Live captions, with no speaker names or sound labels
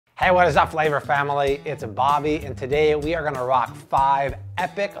Hey, what is up, Flavor family? It's Bobby, and today we are gonna rock 5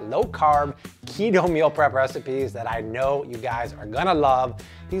 epic low-carb keto meal prep recipes that I know you guys are gonna love.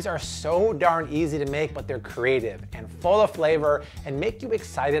 These are so darn easy to make, but they're creative and full of flavor and make you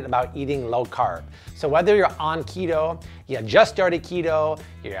excited about eating low carb. So whether you're on keto, you just started keto,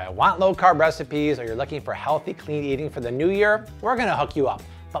 you want low carb recipes, or you're looking for healthy, clean eating for the new year, we're gonna hook you up.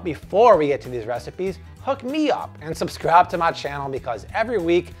 But before we get to these recipes, hook me up and subscribe to my channel, because every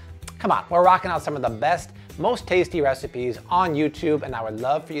week, come on, we're rocking out some of the best, most tasty recipes on YouTube, and I would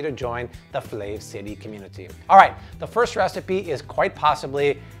love for you to join the Flav City community. All right, the first recipe is quite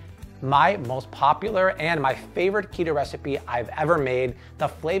possibly my most popular and my favorite keto recipe I've ever made. The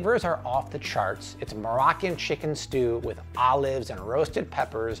flavors are off the charts. It's Moroccan chicken stew with olives and roasted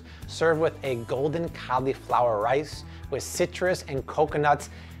peppers, served with a golden cauliflower rice with citrus and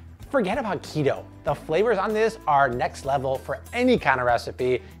coconuts. Forget about keto. The flavors on this are next level for any kind of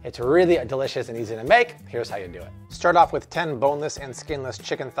recipe. It's really delicious and easy to make. Here's how you do it. Start off with 10 boneless and skinless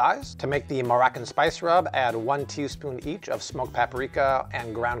chicken thighs. To make the Moroccan spice rub, add 1 teaspoon each of smoked paprika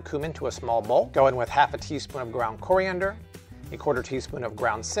and ground cumin to a small bowl. Go in with half a teaspoon of ground coriander, a 1/4 teaspoon of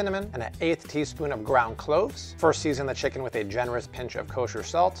ground cinnamon, and an 1/8 teaspoon of ground cloves. First, season the chicken with a generous pinch of kosher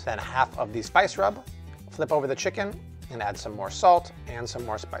salt, then half of the spice rub. Flip over the chicken and add some more salt and some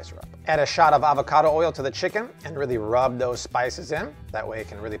more spice rub. Add a shot of avocado oil to the chicken and really rub those spices in. That way it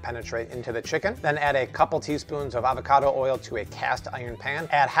can really penetrate into the chicken. Then add a couple teaspoons of avocado oil to a cast iron pan.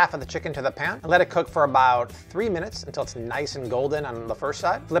 Add half of the chicken to the pan and let it cook for about 3 minutes until it's nice and golden on the first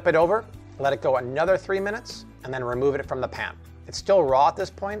side. Flip it over, let it go another 3 minutes, and then remove it from the pan. It's still raw at this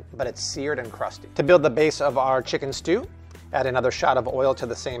point, but it's seared and crusty. To build the base of our chicken stew, add another shot of oil to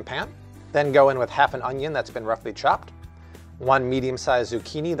the same pan. Then go in with half an onion that's been roughly chopped, 1 medium-sized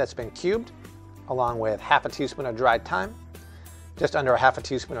zucchini that's been cubed, along with half a teaspoon of dried thyme, just under a half a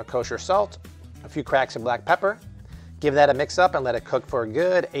teaspoon of kosher salt, a few cracks of black pepper. Give that a mix up and let it cook for a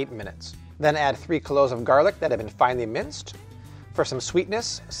good 8 minutes. Then add 3 cloves of garlic that have been finely minced. For some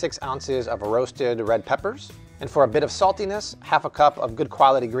sweetness, 6 ounces of roasted red peppers. And for a bit of saltiness, half a cup of good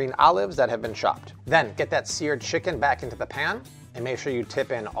quality green olives that have been chopped. Then get that seared chicken back into the pan, and make sure you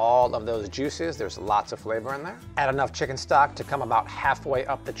tip in all of those juices. There's lots of flavor in there. Add enough chicken stock to come about halfway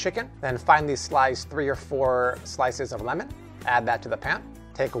up the chicken. Then finely slice 3 or 4 slices of lemon. Add that to the pan.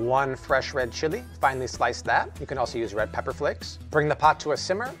 Take 1 fresh red chili, finely slice that. You can also use red pepper flakes. Bring the pot to a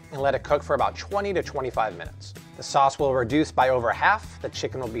simmer and let it cook for about 20 to 25 minutes. The sauce will reduce by over half. The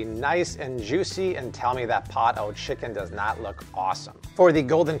chicken will be nice and juicy, and tell me that pot of chicken does not look awesome. For the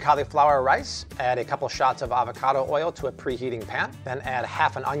golden cauliflower rice, add a couple shots of avocado oil to a preheating pan. Then add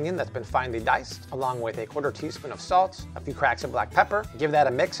half an onion that's been finely diced, along with a 1/4 teaspoon of salt, a few cracks of black pepper. Give that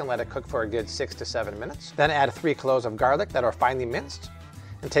a mix and let it cook for a good 6 to 7 minutes. Then add 3 cloves of garlic that are finely minced,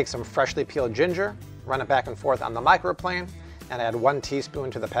 and take some freshly peeled ginger, run it back and forth on the microplane, and add 1 teaspoon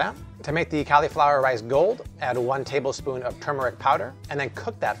to the pan. To make the cauliflower rice gold, add 1 tablespoon of turmeric powder, and then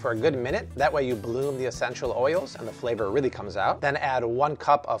cook that for a good minute. That way you bloom the essential oils and the flavor really comes out. Then add 1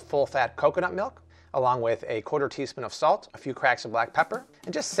 cup of full-fat coconut milk, along with a 1/4 teaspoon of salt, a few cracks of black pepper,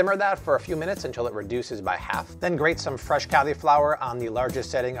 and just simmer that for a few minutes until it reduces by half. Then grate some fresh cauliflower on the largest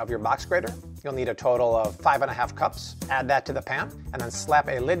setting of your box grater. You'll need a total of 5½ cups. Add that to the pan, and then slap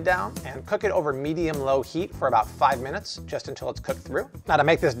a lid down and cook it over medium-low heat for about 5 minutes, just until it's cooked through. Now, to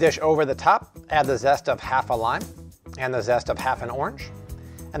make this dish over the top, add the zest of half a lime and the zest of half an orange,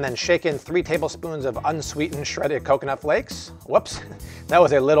 and then shake in 3 tablespoons of unsweetened shredded coconut flakes. Whoops, that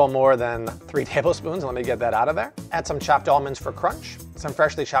was a little more than 3 tablespoons. Let me get that out of there. Add some chopped almonds for crunch, some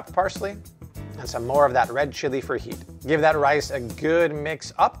freshly chopped parsley, and some more of that red chili for heat. Give that rice a good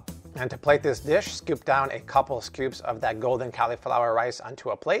mix up, and to plate this dish, scoop down a couple scoops of that golden cauliflower rice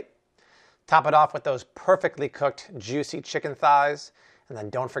onto a plate. Top it off with those perfectly cooked, juicy chicken thighs. And then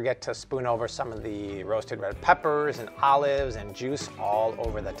don't forget to spoon over some of the roasted red peppers and olives and juice all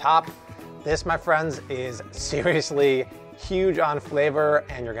over the top. This, my friends, is seriously huge on flavor,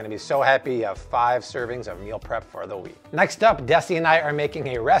 and you're gonna be so happy you have 5 servings of meal prep for the week. Next up, Dessi and I are making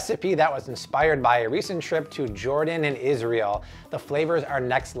a recipe that was inspired by a recent trip to Jordan and Israel. The flavors are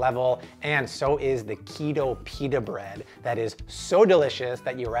next level, and so is the keto pita bread that is so delicious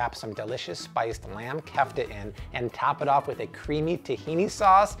that you wrap some delicious spiced lamb kefta in and top it off with a creamy tahini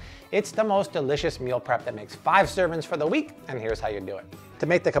sauce. It's the most delicious meal prep that makes 5 servings for the week, and here's how you do it. To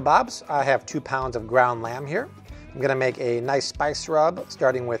make the kebabs, I have 2 pounds of ground lamb here. I'm gonna make a nice spice rub,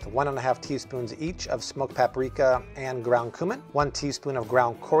 starting with 1½ teaspoons each of smoked paprika and ground cumin, 1 teaspoon of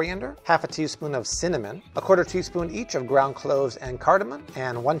ground coriander, half a teaspoon of cinnamon, a 1/4 teaspoon each of ground cloves and cardamom,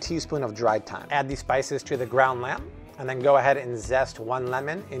 and 1 teaspoon of dried thyme. Add these spices to the ground lamb, And then go ahead and zest 1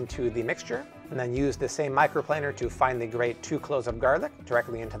 lemon into the mixture. And then use the same microplaner to finely grate 2 cloves of garlic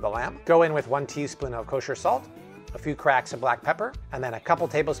directly into the lamb. Go in with 1 teaspoon of kosher salt, a few cracks of black pepper, and then a couple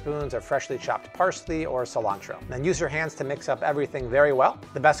tablespoons of freshly chopped parsley or cilantro. And then use your hands to mix up everything very well.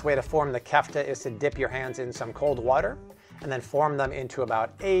 The best way to form the kefta is to dip your hands in some cold water and then form them into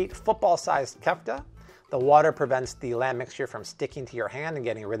about 8 football-sized kefta. The water prevents the lamb mixture from sticking to your hand and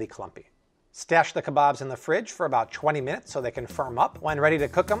getting really clumpy. Stash the kebabs in the fridge for about 20 minutes so they can firm up. When ready to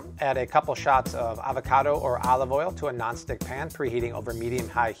cook them, add a couple shots of avocado or olive oil to a nonstick pan, preheating over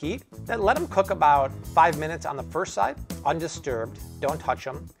medium-high heat. Then let them cook about 5 minutes on the first side, undisturbed, don't touch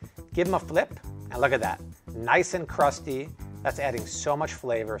them. Give them a flip, and look at that. Nice and crusty. That's adding so much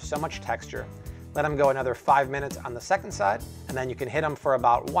flavor, so much texture. Let them go another 5 minutes on the second side, and then you can hit them for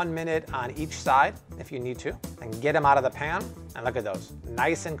about 1 minute on each side if you need to. Then get them out of the pan, and look at those.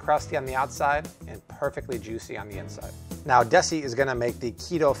 Nice and crusty on the outside and perfectly juicy on the inside. Now Dessi is gonna make the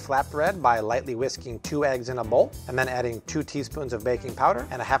keto flatbread by lightly whisking 2 eggs in a bowl, and then adding 2 teaspoons of baking powder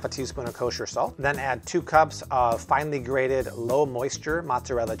and a half a teaspoon of kosher salt. Then add 2 cups of finely grated low moisture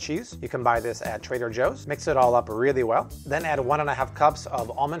mozzarella cheese. You can buy this at Trader Joe's. Mix it all up really well. Then add 1.5 cups of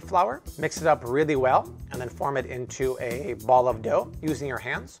almond flour. Mix it up really well, and then form it into a ball of dough using your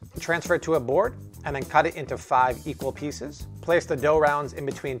hands. Transfer it to a board, and then cut it into 5 equal pieces. Place the dough rounds in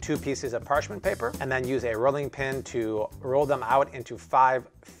between 2 pieces of parchment paper, and then use a rolling pin to roll them out into 5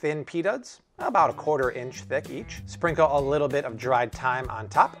 thin pitas, about 1/4 inch thick each. Sprinkle a little bit of dried thyme on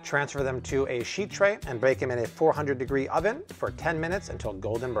top. Transfer them to a sheet tray and bake them in a 400-degree oven for 10 minutes until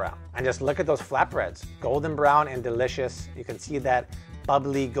golden brown. And just look at those flatbreads. Golden brown and delicious. You can see that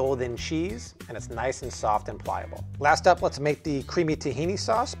bubbly golden cheese, and it's nice and soft and pliable. Last up, let's make the creamy tahini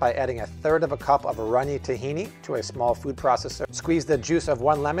sauce by adding 1/3 cup of runny tahini to a small food processor. Squeeze the juice of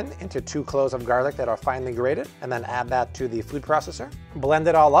 1 lemon into 2 cloves of garlic that are finely grated, and then add that to the food processor. Blend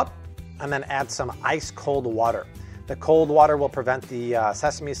it all up, and then add some ice cold water. The cold water will prevent the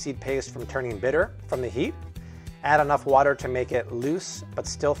sesame seed paste from turning bitter from the heat. Add enough water to make it loose, but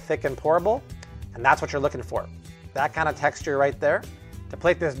still thick and pourable, and that's what you're looking for. That kind of texture right there. To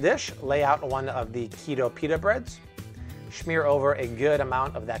plate this dish, lay out one of the keto pita breads. Smear over a good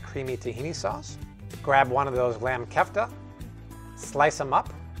amount of that creamy tahini sauce. Grab one of those lamb kefta. Slice them up.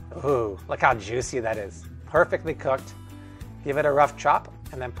 Ooh, look how juicy that is. Perfectly cooked. Give it a rough chop,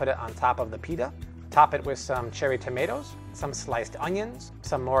 and then put it on top of the pita. Top it with some cherry tomatoes, some sliced onions,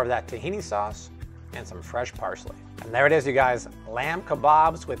 some more of that tahini sauce, and some fresh parsley. And there it is, you guys. Lamb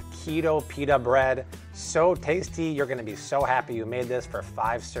kebabs with keto pita bread. So tasty, you're gonna be so happy you made this for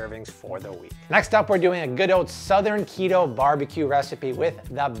 5 servings for the week. Next up, we're doing a good old Southern keto barbecue recipe with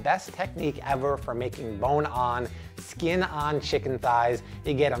the best technique ever for making bone-on, skin-on chicken thighs.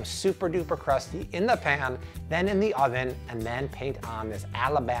 You get them super duper crusty in the pan, then in the oven, and then paint on this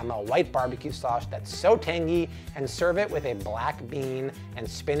Alabama white barbecue sauce that's so tangy, and serve it with a black bean and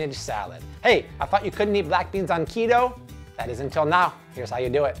spinach salad. Hey, I thought you couldn't eat black beans on keto? That is until now. Here's how you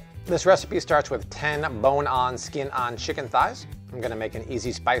do it. This recipe starts with 10 bone-on, skin-on chicken thighs. I'm gonna make an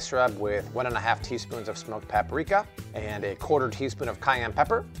easy spice rub with 1.5 teaspoons of smoked paprika and a 1/4 teaspoon of cayenne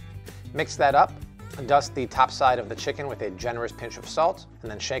pepper. Mix that up, dust the top side of the chicken with a generous pinch of salt, and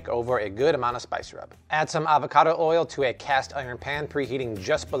then shake over a good amount of spice rub. Add some avocado oil to a cast iron pan preheating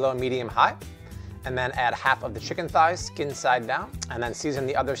just below medium-high, and then add half of the chicken thighs, skin side down, and then season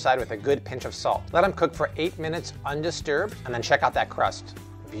the other side with a good pinch of salt. Let them cook for 8 minutes undisturbed, and then check out that crust.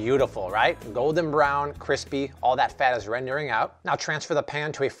 Beautiful, right? Golden brown, crispy, all that fat is rendering out. Now transfer the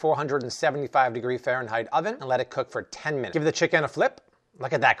pan to a 475-degree Fahrenheit oven and let it cook for 10 minutes. Give the chicken a flip.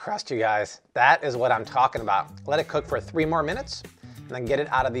 Look at that crust, you guys. That is what I'm talking about. Let it cook for 3 more minutes, and then get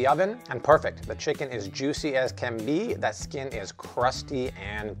it out of the oven, and perfect. The chicken is juicy as can be. That skin is crusty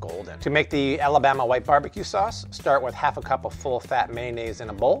and golden. To make the Alabama white barbecue sauce, start with half a cup of full fat mayonnaise in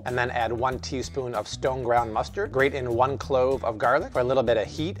a bowl, and then add 1 teaspoon of stone ground mustard. Grate in 1 clove of garlic. For a little bit of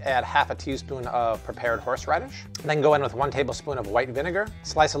heat, add half a teaspoon of prepared horseradish. Then go in with 1 tablespoon of white vinegar.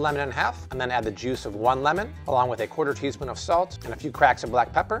 Slice a lemon in half, and then add the juice of 1 lemon, along with a 1/4 teaspoon of salt and a few cracks of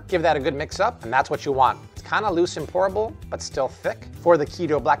black pepper. Give that a good mix up, and that's what you want. It's kind of loose and pourable, but still thick. For the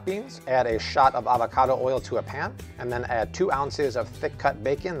keto black beans, add a shot of avocado oil to a pan, and then add 2 ounces of thick cut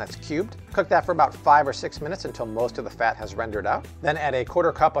bacon that's cubed. Cook that for about 5 or 6 minutes until most of the fat has rendered out. Then add a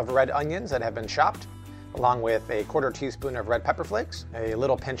 1/4 cup of red onions that have been chopped, along with a 1/4 teaspoon of red pepper flakes, a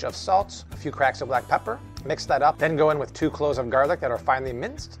little pinch of salt, a few cracks of black pepper. Mix that up, then go in with 2 cloves of garlic that are finely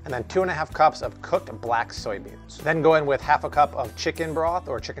minced, and then 2.5 cups of cooked black soybeans. Then go in with half a cup of chicken broth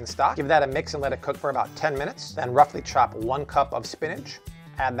or chicken stock. Give that a mix and let it cook for about 10 minutes. Then roughly chop 1 cup of spinach.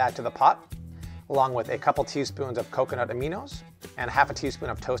 Add that to the pot. along with a couple teaspoons of coconut aminos and half a teaspoon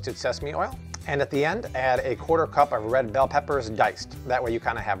of toasted sesame oil. And at the end, add a 1/4 cup of red bell peppers diced. That way you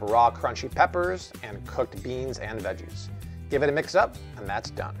kind of have raw crunchy peppers and cooked beans and veggies. Give it a mix up, and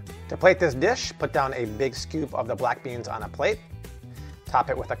that's done. To plate this dish, put down a big scoop of the black beans on a plate. Top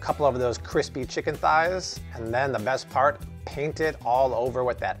it with a couple of those crispy chicken thighs, and then the best part, paint it all over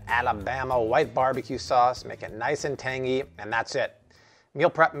with that Alabama white barbecue sauce, make it nice and tangy, and that's it. Meal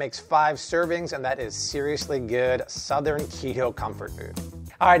prep makes 5 servings, and that is seriously good Southern keto comfort food.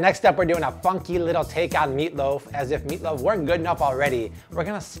 All right, next up, we're doing a funky little take on meatloaf. As if meatloaf weren't good enough already, we're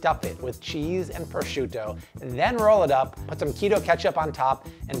gonna stuff it with cheese and prosciutto, then roll it up, put some keto ketchup on top,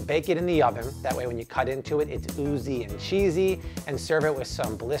 and bake it in the oven. That way when you cut into it, it's oozy and cheesy, and serve it with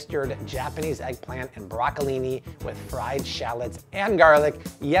some blistered Japanese eggplant and broccolini with fried shallots and garlic.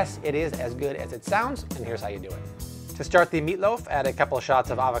 Yes, it is as good as it sounds, and here's how you do it. To start the meatloaf, add a couple shots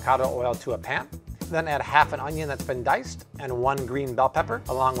of avocado oil to a pan. Then add half an onion that's been diced and 1 green bell pepper,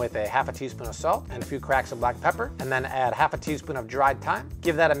 along with a half a teaspoon of salt and a few cracks of black pepper. And then add half a teaspoon of dried thyme.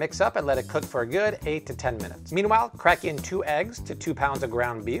 Give that a mix up and let it cook for a good 8 to 10 minutes. Meanwhile, crack in 2 eggs to 2 pounds of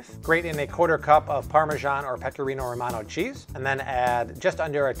ground beef. Grate in a 1/4 cup of Parmesan or Pecorino Romano cheese. And then add just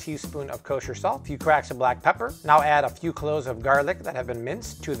under a teaspoon of kosher salt, a few cracks of black pepper. Now add a few cloves of garlic that have been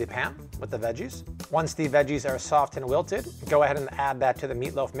minced to the pan with the veggies. Once the veggies are soft and wilted, go ahead and add that to the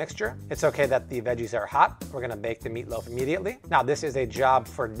meatloaf mixture. It's okay that the veggies are hot. We're gonna bake the meatloaf immediately. Now this is a job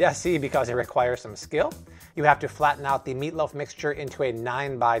for Dessi because it requires some skill. You have to flatten out the meatloaf mixture into a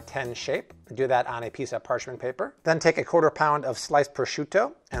 9 by 10 shape. Do that on a piece of parchment paper. Then take a 1/4 pound of sliced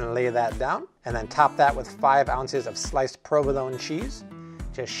prosciutto and lay that down. And then top that with 5 ounces of sliced provolone cheese.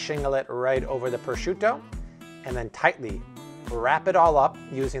 Just shingle it right over the prosciutto and then tightly wrap it all up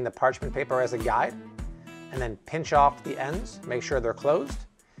using the parchment paper as a guide. And then pinch off the ends, make sure they're closed,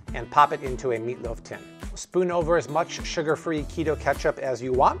 and pop it into a meatloaf tin. Spoon over as much sugar-free keto ketchup as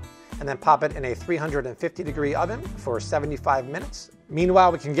you want, and then pop it in a 350-degree oven for 75 minutes.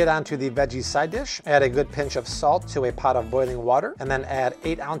 Meanwhile, we can get onto the veggie side dish. Add a good pinch of salt to a pot of boiling water, and then add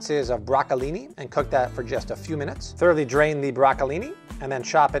 8 ounces of broccolini and cook that for just a few minutes. Thoroughly drain the broccolini, and then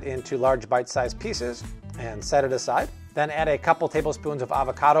chop it into large bite-sized pieces and set it aside. Then add a couple tablespoons of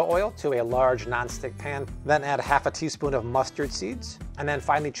avocado oil to a large nonstick pan. Then add half a teaspoon of mustard seeds. And then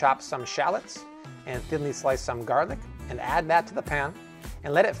finally chop some shallots and thinly slice some garlic and add that to the pan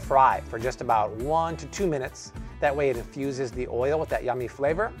and let it fry for just about 1 to 2 minutes. That way it infuses the oil with that yummy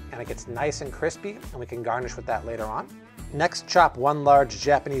flavor and it gets nice and crispy, and we can garnish with that later on. Next, chop 1 large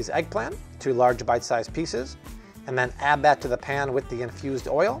Japanese eggplant to large bite-sized pieces and then add that to the pan with the infused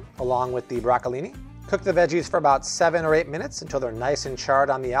oil along with the broccolini. Cook the veggies for about 7 or 8 minutes until they're nice and charred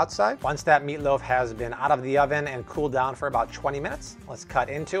on the outside. Once that meatloaf has been out of the oven and cooled down for about 20 minutes, let's cut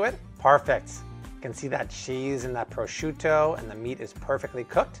into it. Perfect. You can see that cheese and that prosciutto, and the meat is perfectly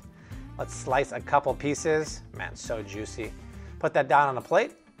cooked. Let's slice a couple pieces. Man, so juicy. Put that down on a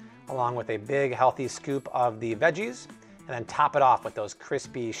plate along with a big healthy scoop of the veggies, and then top it off with those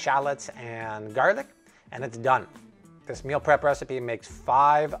crispy shallots and garlic, and it's done. This meal prep recipe makes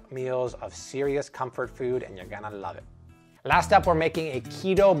 5 meals of serious comfort food, and you're gonna love it. Last up, we're making a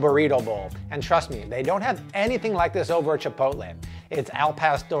keto burrito bowl. And trust me, they don't have anything like this over at Chipotle. It's al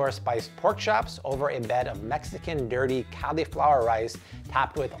pastor spiced pork chops over a bed of Mexican dirty cauliflower rice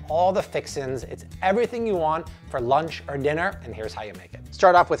topped with all the fixins. It's everything you want for lunch or dinner, and here's how you make it.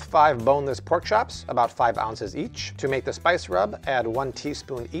 Start off with 5 boneless pork chops, about 5 ounces each. To make the spice rub, add 1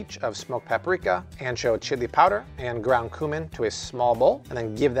 teaspoon each of smoked paprika, ancho chili powder, and ground cumin to a small bowl, and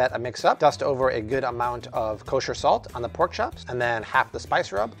then give that a mix up. Dust over a good amount of kosher salt on the pork chops, and then half the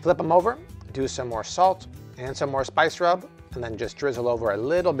spice rub. Flip them over, do some more salt and some more spice rub, and then just drizzle over a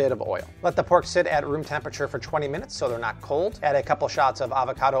little bit of oil. Let the pork sit at room temperature for 20 minutes so they're not cold. Add a couple shots of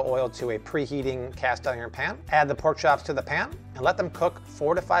avocado oil to a preheating cast iron pan. Add the pork chops to the pan and let them cook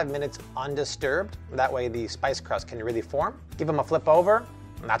 4 to 5 minutes undisturbed. That way the spice crust can really form. Give them a flip over,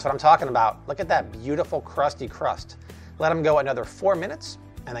 and that's what I'm talking about. Look at that beautiful crusty crust. Let them go another 4 minutes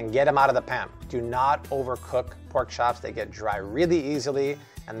and then get them out of the pan. Do not overcook pork chops. They get dry really easily,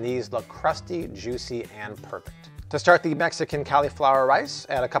 and these look crusty, juicy, and perfect. To start the Mexican cauliflower rice,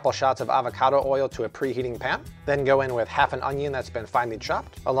 add a couple shots of avocado oil to a preheating pan. Then go in with half an onion that's been finely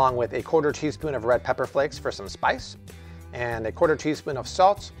chopped, along with a 1/4 teaspoon of red pepper flakes for some spice, and a 1/4 teaspoon of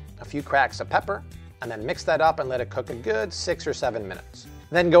salt, a few cracks of pepper, and then mix that up and let it cook a good 6 or 7 minutes.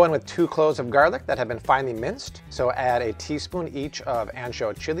 Then go in with 2 cloves of garlic that have been finely minced, so add a teaspoon each of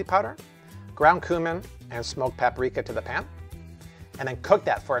ancho chili powder, ground cumin, and smoked paprika to the pan. And then cook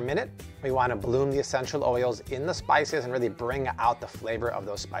that for a minute We want to bloom the essential oils in the spices and really bring out the flavor of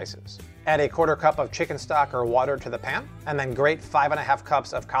those spices. Add a 1/4 cup of chicken stock or water to the pan, and then grate 5½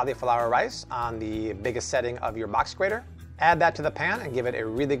 cups of cauliflower rice on the biggest setting of your box grater. Add that to the pan and give it a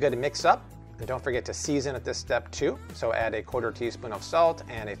really good mix up. And don't forget to season at this step too. So add a 1/4 teaspoon of salt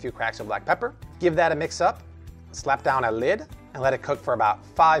and a few cracks of black pepper. Give that a mix up, slap down a lid, and let it cook for about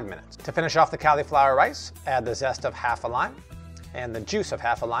 5 minutes. To finish off the cauliflower rice, add the zest of half a lime and the juice of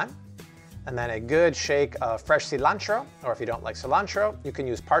half a lime, and then a good shake of fresh cilantro, or if you don't like cilantro, you can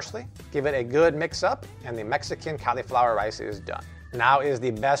use parsley. Give it a good mix up, and the Mexican cauliflower rice is done. Now is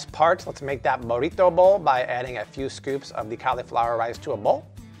the best part. Let's make that burrito bowl by adding a few scoops of the cauliflower rice to a bowl.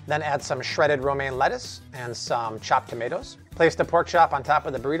 Then add some shredded romaine lettuce and some chopped tomatoes. Place the pork chop on top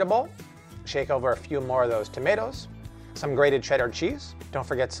of the burrito bowl. Shake over a few more of those tomatoes. Some grated cheddar cheese. Don't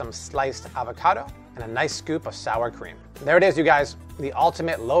forget some sliced avocado and a nice scoop of sour cream. There it is, you guys, the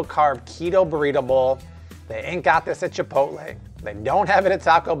ultimate low-carb keto burrito bowl. They ain't got this at Chipotle. They don't have it at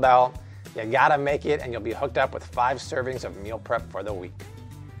Taco Bell. You gotta make it and you'll be hooked up with 5 servings of meal prep for the week.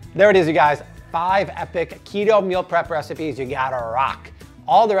 There it is, you guys, 5 epic keto meal prep recipes you gotta rock.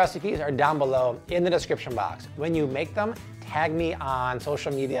 All the recipes are down below in the description box. When you make them, tag me on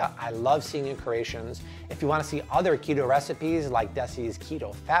social media. I love seeing your creations. If you want to see other keto recipes like Dessi's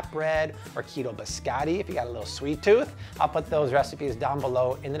keto fat bread or keto biscotti, if you got a little sweet tooth, I'll put those recipes down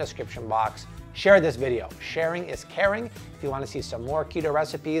below in the description box. Share this video. Sharing is caring. If you want to see some more keto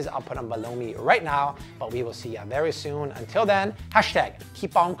recipes, I'll put them below me right now, but we will see you very soon. Until then, hashtag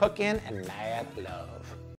keep on cooking and mad love.